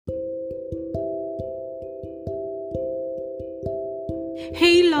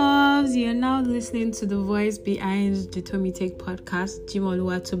Hey loves, you're now listening to the voice behind the Tomi Take Podcast.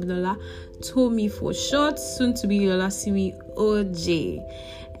 Tomi for short, soon to be Lola OJ.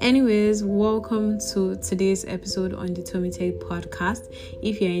 Anyways, welcome to today's episode on the Tomi Take Podcast.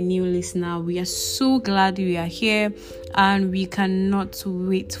 If you're a new listener, we are so glad you are here and we cannot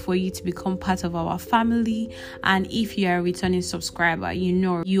wait for you to become part of our family. And if you are a returning subscriber, you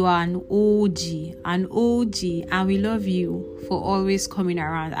know you are an OG, and we love you for always coming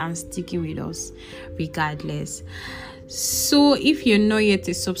around and sticking with us regardless. So if you're not yet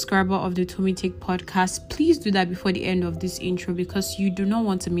a subscriber of the Tomi Take Podcast, please do that before the end of this intro, because you do not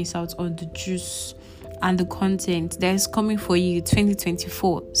want to miss out on the juice and the content that is coming for you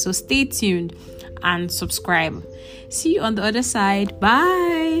 2024. So stay tuned and subscribe. See you on the other side.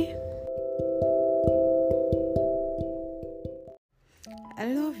 Bye. I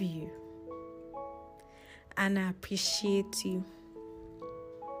love you and I appreciate you.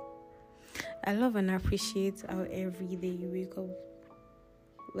 I love and appreciate how every day you wake up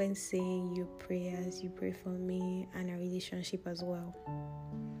when saying your prayers, you pray for me and our relationship as well.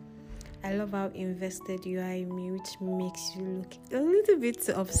 I love how invested you are in me, which makes you look a little bit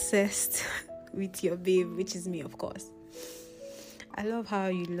obsessed with your babe, which is me, of course. I love how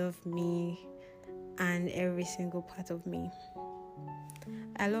you love me and every single part of me.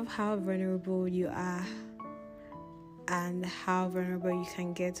 I love how vulnerable you are and how vulnerable you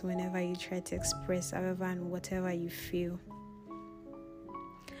can get whenever you try to express however and whatever you feel.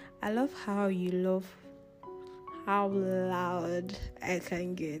 I love how you love how loud I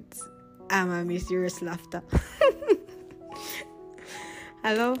can get. I'm a mysterious laughter.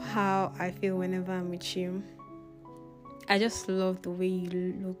 I love how I feel whenever I'm with you. I just love the way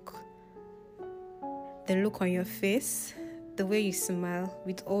you look. The look on your face, the way you smile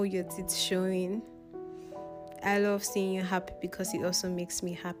with all your teeth showing. I love seeing you happy because it also makes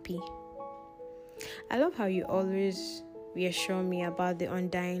me happy. I love how you always reassure me about the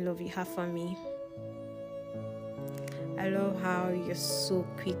undying love you have for me. I love how you're so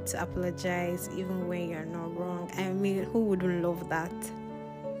quick to apologize even when you're not wrong. I mean, who wouldn't love that?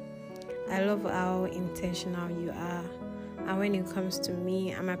 I love how intentional you are. And when it comes to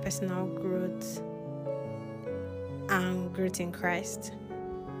me and my personal growth and growth in Christ,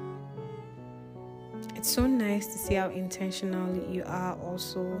 it's so nice to see how intentional you are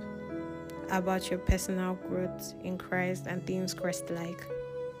also about your personal growth in Christ and things Christ-like.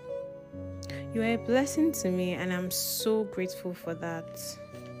 You are a blessing to me and I'm so grateful for that.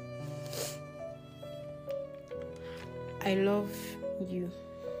 I love you.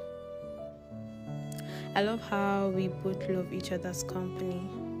 I love how we both love each other's company.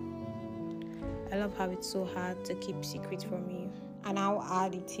 I love how it's so hard to keep secret from you, and how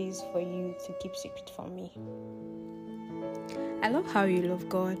hard it is for you to keep secret from me. I love how you love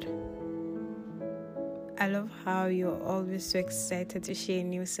God. I love how you're always so excited to share a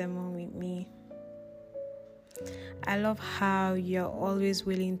new sermon with me. I love how you're always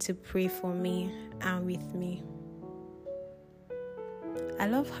willing to pray for me and with me. I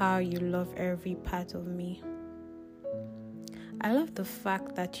love how you love every part of me. I love the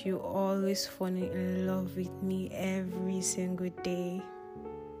fact that you always fall in love with me every single day.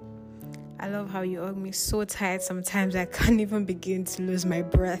 I love how you hug me so tight sometimes I can't even begin to lose my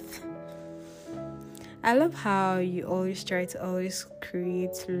breath. I love how you always try to always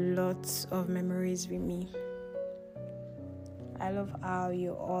create lots of memories with me. I love how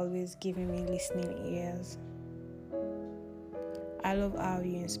you're always giving me listening ears. I love how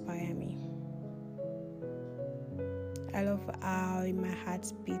you inspire me. I love how my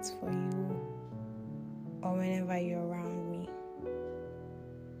heart beats for you or whenever you're around me.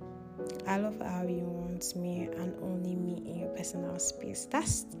 I love how you want me and only me in your personal space.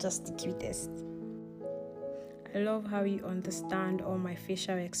 That's just the cutest. I love how you understand all my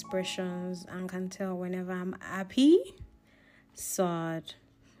facial expressions and can tell whenever I'm happy, sad,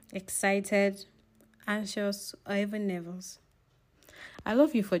 excited, anxious, or even nervous. I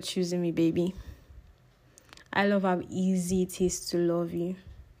love you for choosing me, baby. I love how easy it is to love you.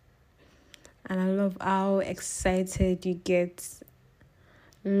 And I love how excited you get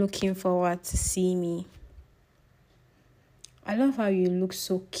looking forward to see me. I love how you look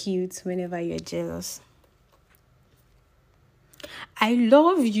so cute whenever you're jealous. I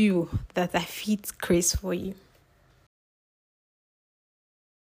love you that I fit grace for you.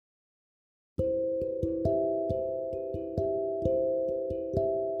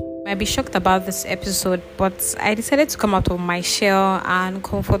 I'd be shocked about this episode, but I decided to come out of my shell and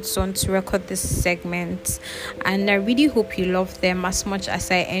comfort zone to record this segment, and I really hope you love them as much as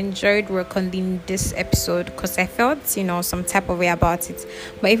I enjoyed recording this episode, because I felt some type of way about it.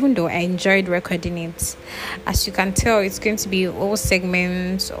 But even though I enjoyed recording it, as you can tell, it's going to be all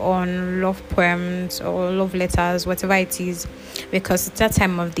segments on love poems or love letters, whatever it is, because it's that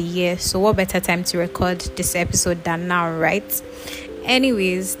time of the year. So what better time to record this episode than now, right?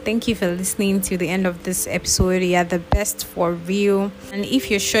 Anyways, thank you for listening to the end of this episode. You're the best, for real. And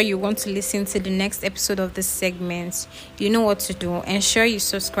if you're sure you want to listen to the next episode of this segment, you know what to do. Ensure you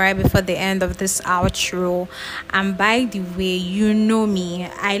subscribe before the end of this outro. And by the way, you know me,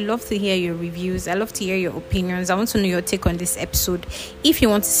 I love to hear your reviews. I love to hear your opinions. I want to know your take on this episode. If you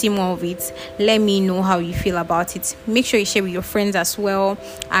want to see more of it, let me know how you feel about it. Make sure you share with your friends as well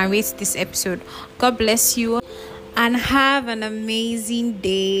and rate this episode. God bless you and have an amazing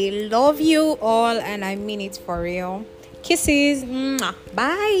day. Love you all, and I mean it for real. Kisses.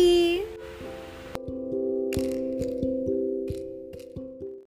 Bye.